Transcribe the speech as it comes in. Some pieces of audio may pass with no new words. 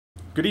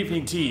Good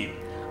evening, team.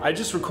 I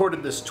just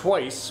recorded this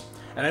twice,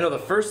 and I know the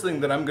first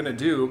thing that I'm gonna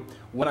do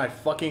when I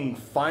fucking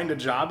find a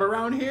job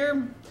around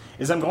here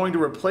is I'm going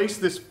to replace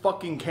this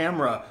fucking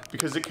camera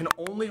because it can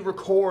only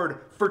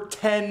record for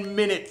 10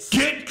 minutes.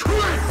 Get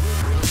crisp!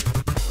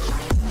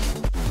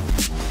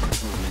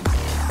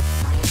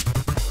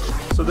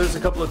 So there's a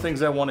couple of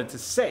things I wanted to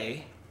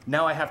say.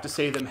 Now I have to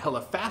say them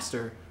hella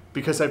faster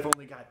because I've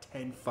only got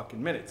 10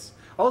 fucking minutes.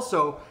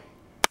 Also,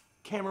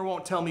 camera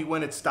won't tell me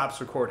when it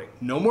stops recording.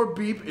 No more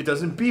beep. It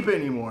doesn't beep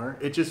anymore.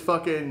 It just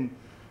fucking,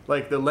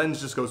 like, the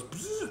lens just goes,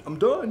 I'm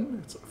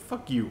done. It's like,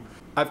 fuck you.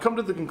 I've come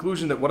to the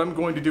conclusion that what I'm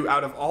going to do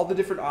out of all the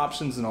different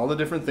options and all the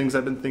different things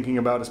I've been thinking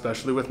about,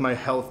 especially with my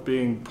health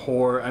being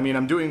poor, I mean,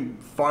 I'm doing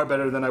far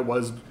better than I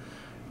was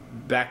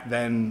back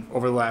then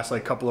over the last,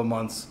 like, couple of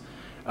months.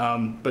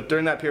 But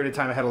during that period of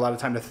time, I had a lot of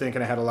time to think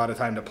and I had a lot of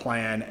time to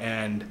plan,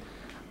 and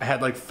I had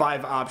like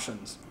 5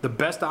 options. The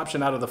best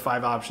option out of the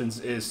 5 options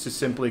is to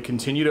simply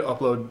continue to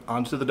upload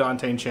onto the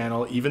Dontaine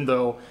channel, even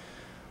though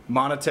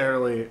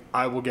monetarily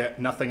I will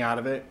get nothing out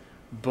of it,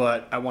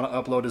 but I want to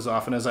upload as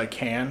often as I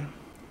can.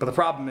 But the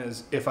problem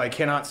is, if I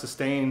cannot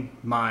sustain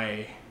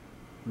my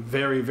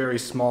very, very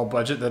small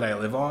budget that I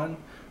live on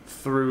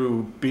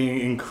through being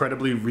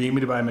incredibly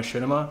reamed by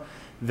machinima,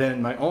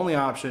 then my only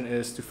option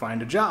is to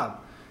find a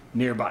job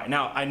nearby.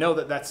 Now, I know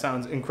that that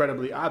sounds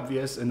incredibly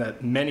obvious and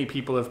that many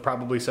people have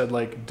probably said,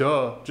 like,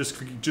 duh,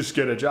 just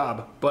get a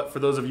job. But for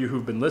those of you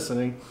who've been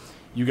listening,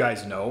 you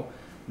guys know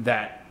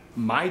that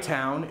my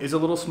town is a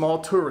little small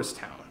tourist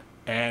town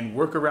and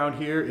work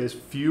around here is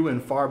few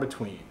and far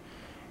between.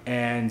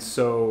 And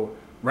so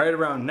right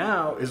around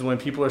now is when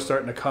people are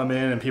starting to come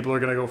in and people are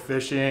gonna go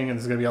fishing and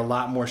there's gonna be a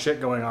lot more shit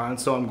going on.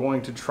 So I'm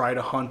going to try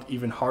to hunt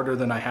even harder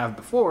than I have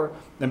before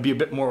and be a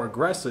bit more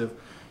aggressive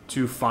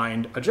to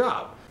find a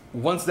job.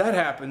 Once that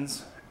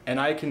happens, and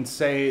I can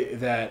say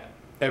that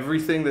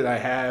everything that I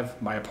have,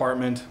 my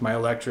apartment, my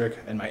electric,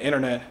 and my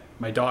internet,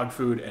 my dog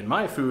food, and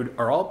my food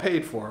are all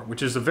paid for,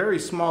 which is a very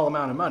small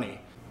amount of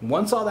money.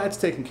 Once all that's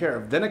taken care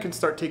of, then I can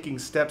start taking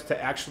steps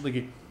to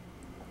actually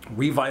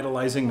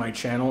revitalizing my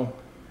channel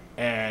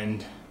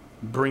and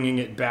bringing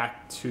it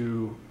back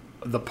to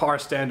the par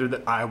standard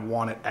that I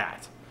want it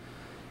at.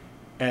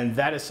 And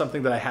that is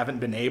something that I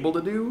haven't been able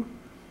to do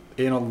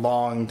in a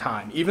long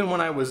time. Even when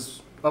I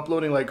was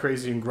uploading like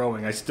crazy and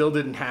growing, I still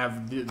didn't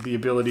have the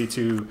ability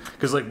to,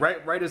 because like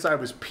right as I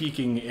was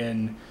peaking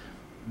in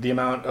the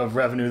amount of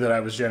revenue that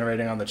I was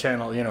generating on the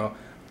channel, you know,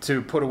 to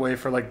put away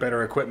for like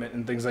better equipment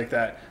and things like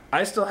that,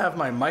 I still have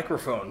my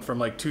microphone from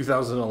like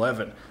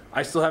 2011.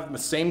 I still have the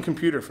same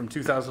computer from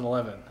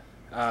 2011.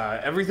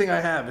 Everything I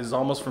have is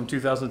almost from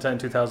 2010,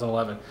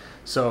 2011.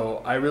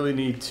 So I really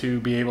need to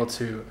be able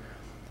to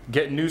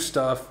get new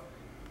stuff,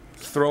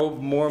 throw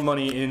more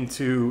money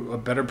into a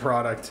better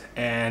product,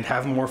 and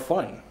have more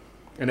fun.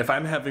 And if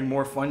I'm having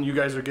more fun, you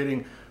guys are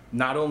getting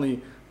not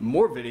only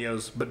more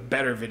videos, but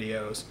better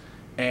videos.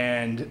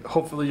 And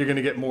hopefully you're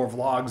gonna get more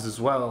vlogs as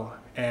well.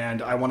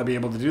 And I wanna be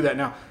able to do that.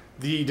 Now,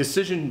 the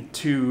decision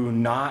to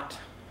not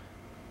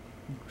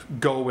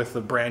go with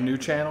a brand new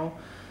channel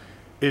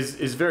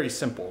is very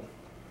simple.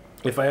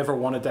 If I ever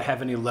wanted to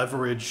have any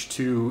leverage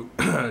to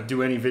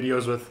do any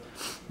videos with,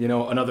 you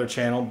know, another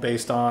channel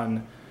based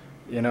on,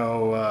 you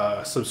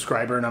know,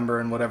 subscriber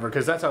number and whatever,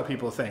 because that's how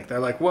people think. They're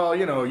like, well,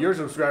 you know, your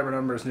subscriber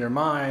number is near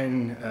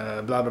mine,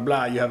 blah, blah,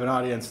 blah, you have an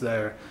audience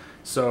there,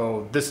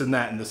 so this and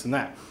that and this and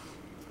that.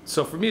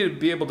 So for me to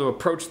be able to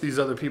approach these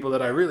other people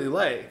that I really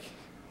like,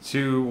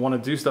 to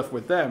want to do stuff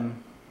with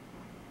them,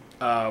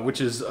 which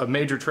is a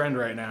major trend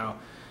right now,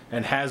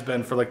 and has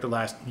been for like the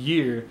last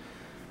year,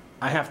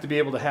 I have to be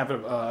able to have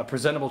a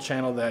presentable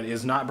channel that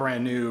is not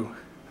brand new,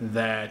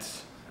 that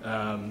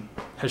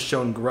has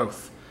shown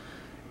growth.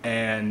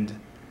 And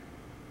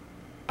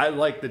I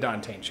like the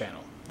Dontaine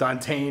channel.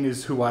 Dontaine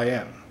is who I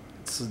am.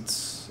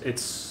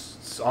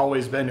 It's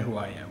always been who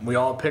I am. We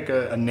all pick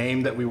a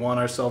name that we want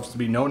ourselves to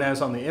be known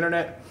as on the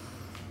internet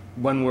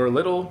when we're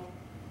little,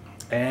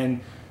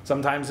 and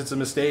sometimes it's a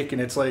mistake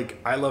and it's like,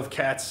 I love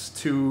cats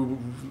too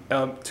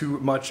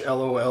much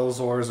LOLs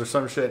or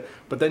some shit,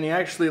 but then you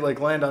actually like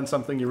land on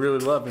something you really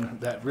love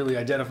and that really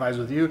identifies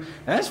with you, and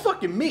that's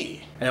fucking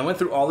me. And I went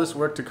through all this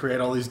work to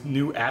create all these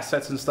new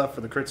assets and stuff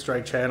for the Crit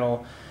Strike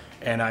channel,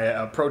 and I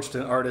approached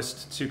an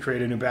artist to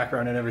create a new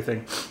background and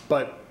everything,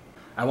 but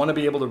I want to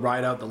be able to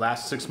ride out the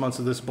last 6 months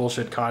of this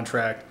bullshit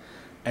contract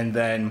and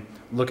then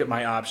look at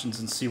my options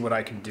and see what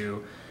I can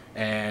do.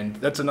 And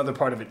that's another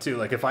part of it too.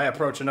 Like if I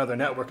approach another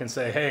network and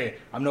say, hey,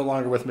 I'm no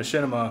longer with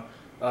Machinima,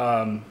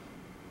 and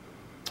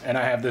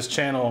I have this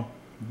channel,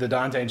 the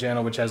Dontaine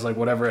channel, which has like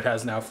whatever it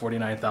has now,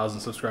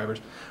 49,000 subscribers,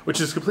 which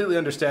is completely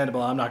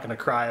understandable. I'm not going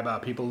to cry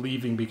about people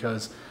leaving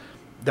because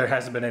there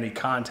hasn't been any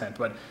content.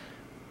 But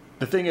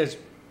the thing is,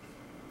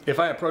 if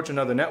I approach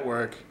another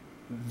network,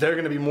 they're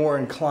going to be more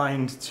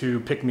inclined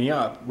to pick me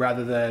up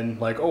rather than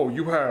like, oh,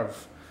 you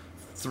have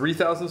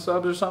 3,000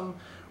 subs or something?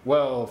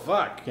 Well,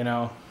 fuck, you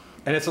know.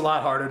 And it's a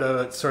lot harder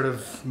to sort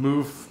of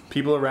move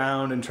people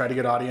around and try to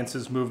get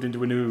audiences moved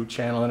into a new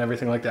channel and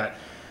everything like that.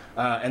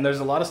 And there's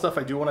a lot of stuff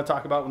I do want to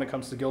talk about when it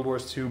comes to Guild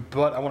Wars 2,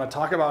 but I want to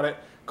talk about it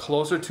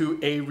closer to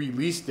a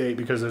release date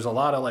because there's a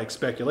lot of like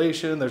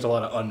speculation, there's a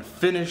lot of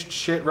unfinished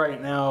shit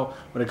right now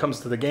when it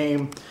comes to the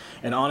game.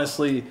 And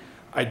honestly,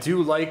 I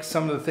do like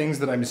some of the things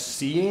that I'm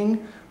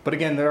seeing, but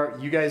again,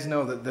 you guys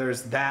know that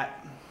there's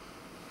that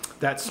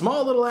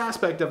small little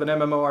aspect of an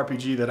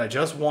MMORPG that I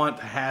just want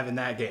to have in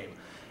that game,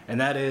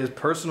 and that is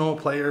personal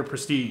player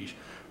prestige.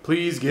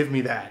 Please give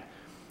me that.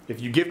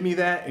 If you give me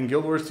that in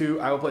Guild Wars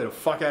 2, I will play the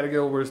fuck out of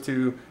Guild Wars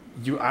 2.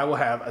 I will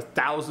have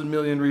 1,000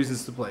 million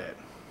reasons to play it.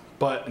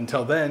 But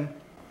until then,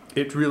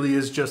 it really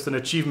is just an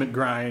achievement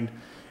grind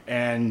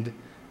and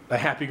a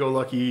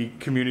happy-go-lucky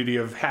community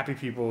of happy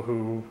people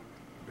who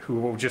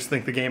will just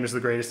think the game is the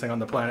greatest thing on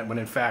the planet, when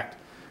in fact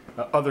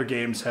other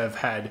games have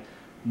had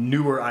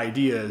newer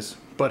ideas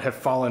but have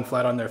fallen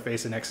flat on their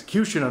face in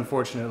execution,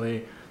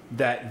 unfortunately,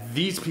 that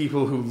these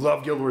people who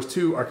love Guild Wars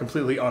 2 are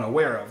completely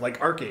unaware of. Like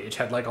ArcheAge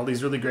had like all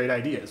these really great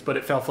ideas, but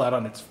it fell flat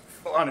on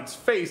its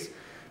face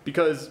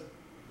because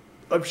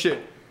of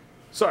shit.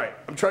 Sorry,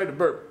 I'm trying to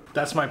burp.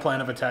 That's my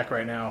plan of attack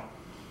right now.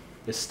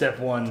 Is step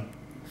 1,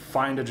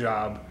 find a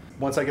job.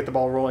 Once I get the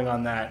ball rolling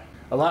on that,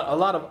 a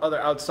lot of other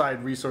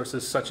outside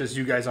resources, such as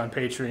you guys on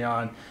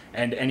Patreon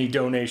and any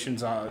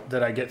donations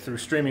that I get through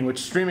streaming, which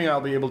streaming I'll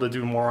be able to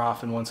do more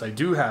often once I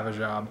do have a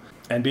job,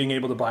 and being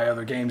able to buy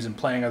other games and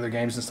playing other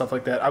games and stuff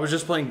like that. I was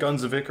just playing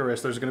Guns of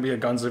Icarus. There's going to be a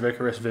Guns of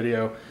Icarus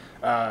video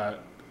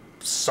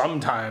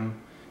sometime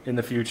in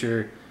the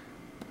future,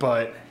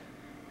 but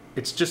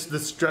it's just the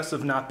stress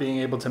of not being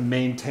able to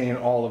maintain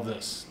all of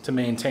this, to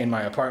maintain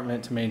my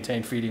apartment, to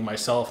maintain feeding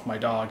myself, my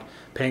dog,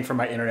 paying for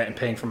my internet, and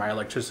paying for my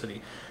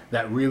electricity.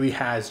 That really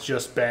has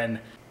just been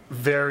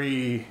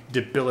very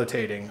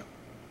debilitating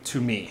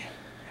to me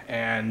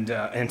and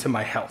to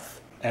my health.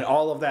 And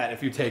all of that,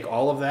 if you take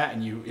all of that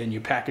and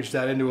you package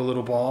that into a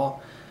little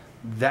ball,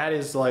 that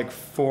is like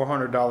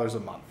 $400 a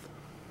month.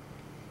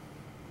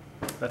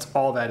 That's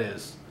all that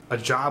is. A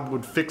job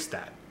would fix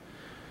that.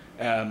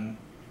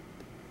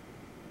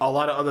 A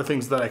lot of other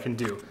things that I can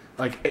do,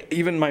 like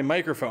even my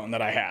microphone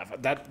that I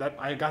have. That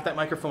I got that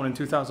microphone in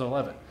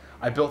 2011.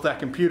 I built that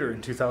computer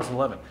in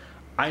 2011.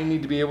 I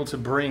need to be able to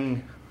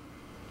bring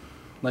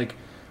like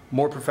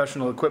more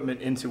professional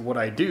equipment into what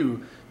I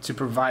do to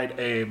provide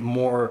a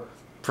more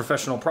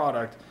professional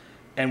product.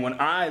 And when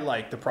I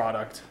like the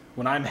product,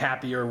 when I'm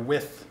happier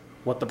with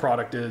what the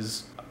product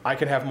is, I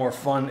can have more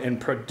fun in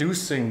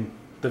producing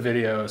the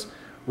videos,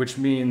 which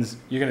means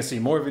you're going to see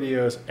more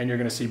videos and you're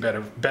going to see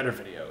better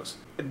videos.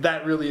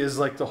 That really is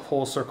like the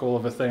whole circle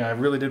of a thing. I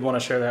really did want to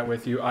share that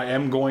with you. I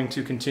am going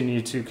to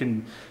continue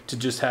to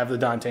just have the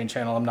Dantane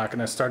channel. I'm not going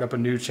to start up a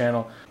new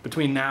channel.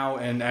 Between now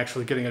and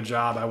actually getting a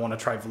job, I want to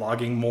try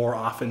vlogging more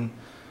often,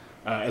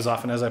 as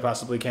often as I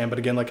possibly can. But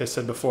again, like I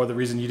said before, the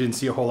reason you didn't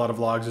see a whole lot of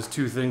vlogs is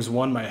 2 things.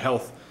 1, my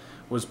health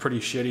was pretty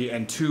shitty,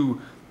 and 2,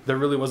 there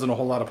really wasn't a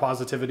whole lot of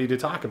positivity to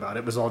talk about.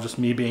 It was all just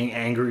me being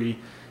angry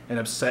and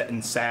upset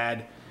and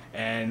sad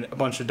and a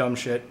bunch of dumb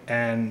shit,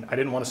 and I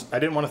didn't want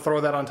to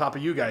throw that on top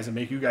of you guys and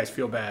make you guys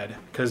feel bad,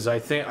 because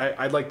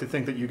I'd like to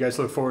think that you guys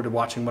look forward to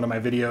watching one of my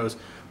videos,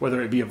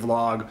 whether it be a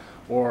vlog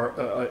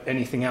or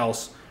anything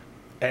else,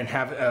 and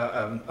have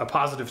a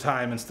positive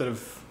time instead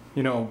of,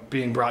 you know,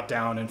 being brought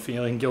down and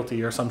feeling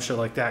guilty or some shit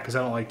like that, because I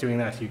don't like doing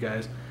that to you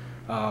guys.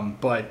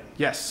 But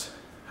yes,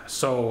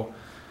 so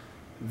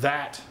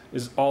that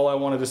is all I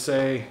wanted to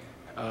say.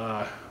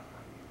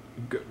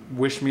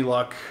 Wish me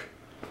luck,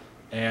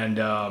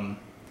 and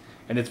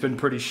it's been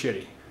pretty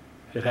shitty.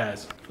 It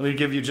has. Let me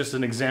give you just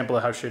an example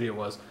of how shitty it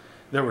was.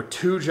 There were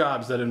 2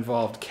 jobs that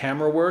involved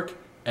camera work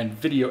and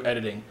video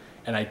editing,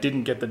 and I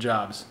didn't get the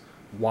jobs.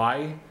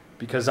 Why?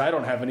 Because I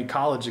don't have any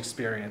college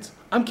experience.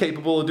 I'm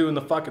capable of doing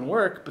the fucking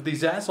work, but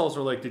these assholes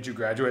were like, did you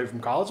graduate from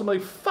college? I'm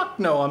like, fuck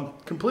no, I'm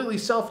completely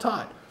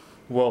self-taught.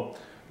 Well,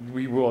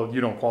 you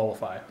don't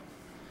qualify.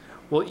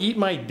 Well, eat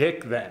my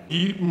dick then.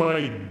 Eat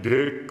my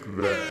dick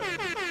then.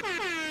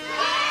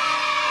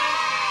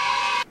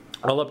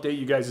 I'll update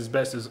you guys as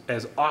best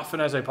as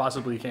often as I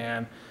possibly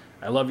can.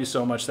 I love you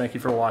so much. Thank you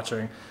for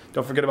watching.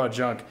 Don't forget about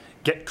junk.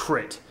 Get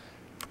crit.